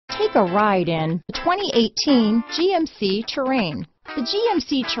Take a ride in the 2018 GMC Terrain. The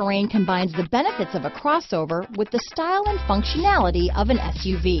GMC Terrain combines the benefits of a crossover with the style and functionality of an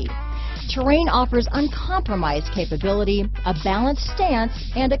SUV. Terrain offers uncompromised capability, a balanced stance,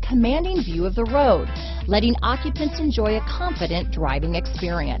 and a commanding view of the road, letting occupants enjoy a confident driving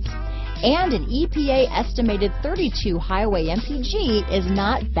experience. And an EPA estimated 32 highway MPG is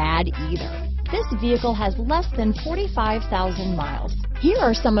not bad either. This vehicle has less than 45,000 miles. Here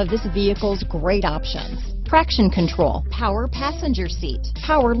are some of this vehicle's great options: traction control, power passenger seat,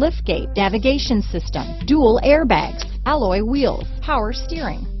 power liftgate, navigation system, dual airbags, alloy wheels, power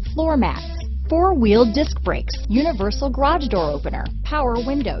steering, floor mats, four-wheel disc brakes, universal garage door opener, power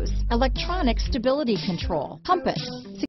windows, electronic stability control, compass,